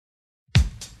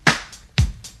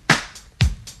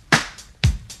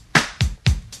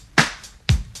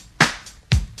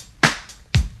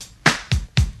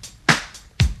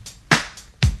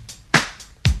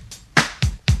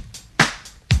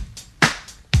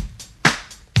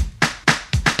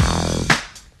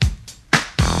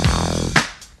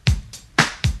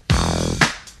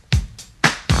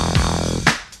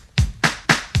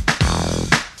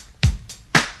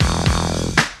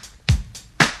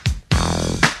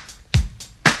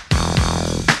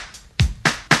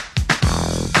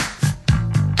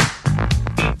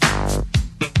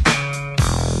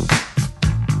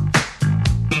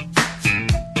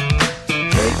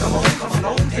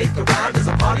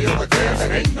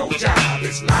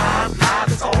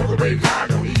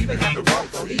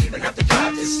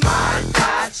slide,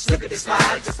 glide, slippity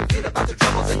slide. Just forget about the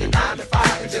troubles in your 9 to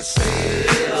 5 and just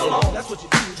sail on. That's what you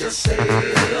do, just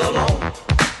sail on.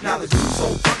 Now the dude's so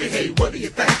funky, hey, what do you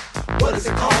think? What is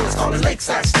it called? It's called a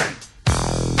Lakeside stank.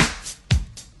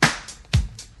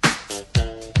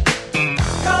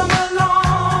 Come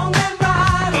along and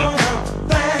ride on a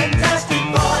fantastic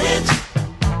voyage.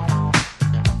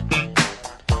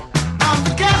 I'm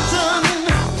the captain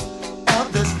of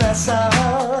this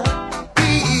vessel. We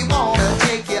wanna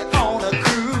take you on a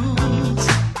cruise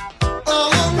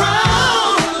all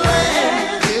around the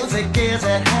land. Music is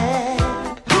at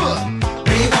hand.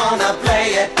 We wanna play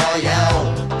it for you.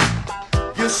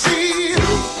 You see, we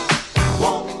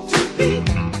want to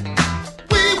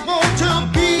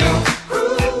be a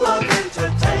crew of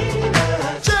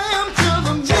entertainers. Jam to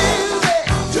the music,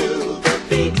 to the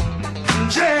beat.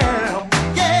 Jam,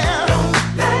 yeah. Don't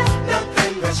let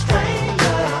nothing restrain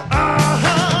you.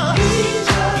 We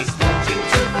just want you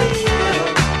to feel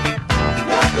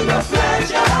nothing but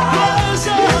pleasure.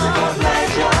 Musical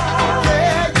pleasure.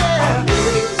 Yeah, yeah. Our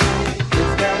music is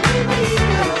very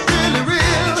real. Really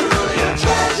real. Truly a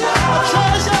treasure. A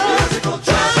treasure. Musical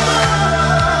treasure.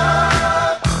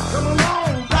 Come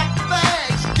along, pack your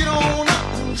bags, get on up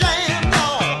and jam,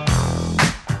 y'all.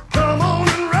 Come on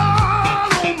and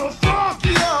ride on the funk,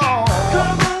 y'all.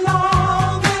 Come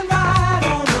along and ride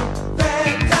on a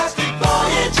fantastic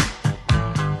voyage.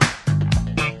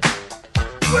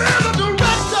 We're the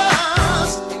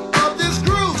directors of this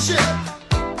cruise ship,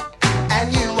 and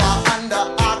you are under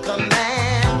our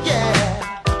command, yeah.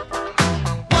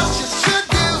 What you should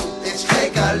do is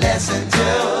take a lesson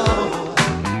too,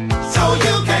 so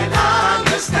you can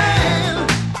understand.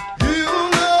 You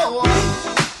know we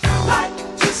like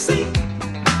to see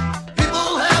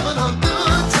people having a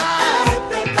good time.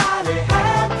 Everybody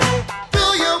happy. Do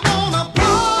you wanna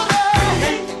party?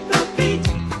 Hit the beat.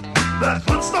 That's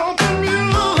what stomping music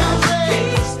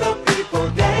keeps the people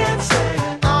dancing.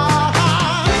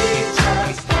 We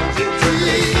just want you to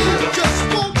feel. Just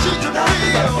want you to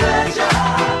feel pleasure,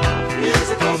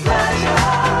 musical pleasure.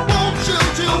 Want you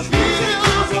to feel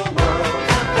the world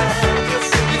of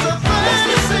fantasy. It's a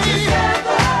fantasy, a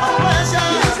pleasure,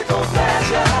 musical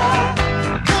pleasure.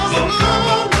 Come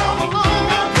along, come along,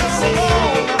 come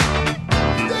along.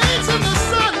 Dance in the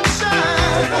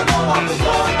sunshine. Take a look off the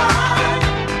floor line.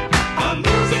 Our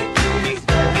music is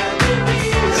very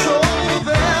real. So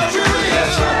very real.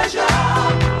 Treasure,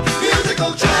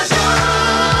 musical treasure.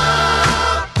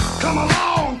 Come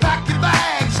along, pack your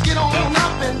bags, get on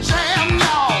up and jam,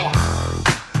 y'all.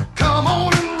 Come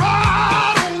on and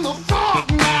ride on the funk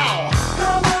now.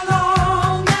 Come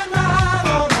along and ride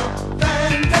on a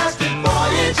fantastic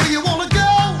voyage. Do you wanna go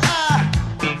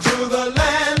to the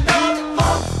land of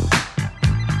funk?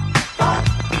 Funk,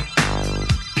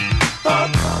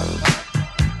 funk.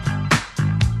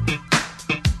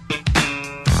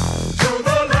 To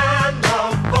the land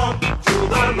of funk, to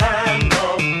the land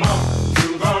of funk, to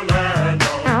the land of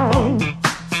funk.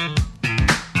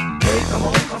 Hey, come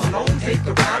on, take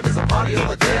a ride. There's a party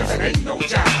over there that ain't no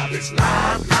job. It's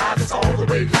live, it's all the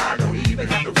way live. Don't even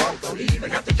have to walk, don't even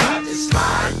have to drive. Just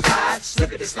slide, glide,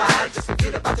 slippity slide. Just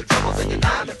forget about the troubles in your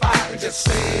 9 to 5 and just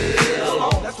sail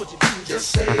on. That's what you do, just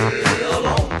sail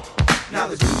on. Now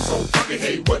the dude's so funky,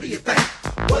 hey, what do you think?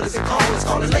 What is it called? It's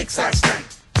called a Lakeside stank.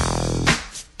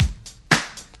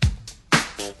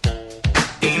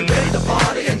 If you're ready to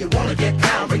party and you wanna get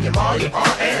down, bring your ma, your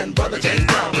pa, and brother James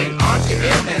Brown, bring Auntie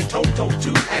M and Toto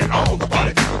too, and all the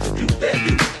party people to do their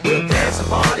do. We'll dance and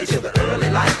party till the early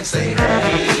light and say,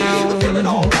 hey, we're feeling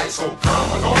alright. So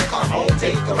come along, come home,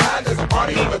 take a ride. There's a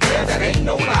party over there that ain't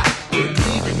no lie. We're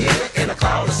leaving here in a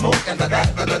cloud of smoke, and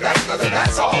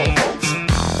that's all, folks.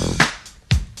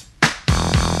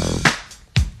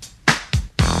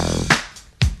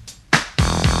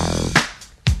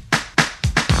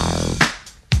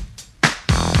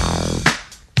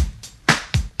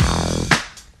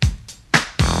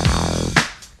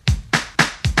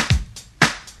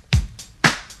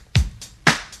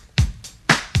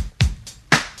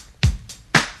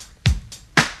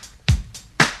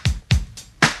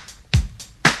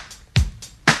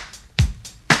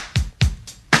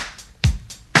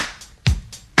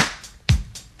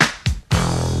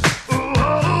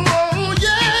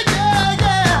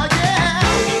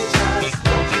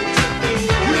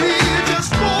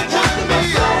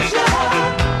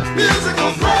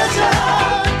 Musical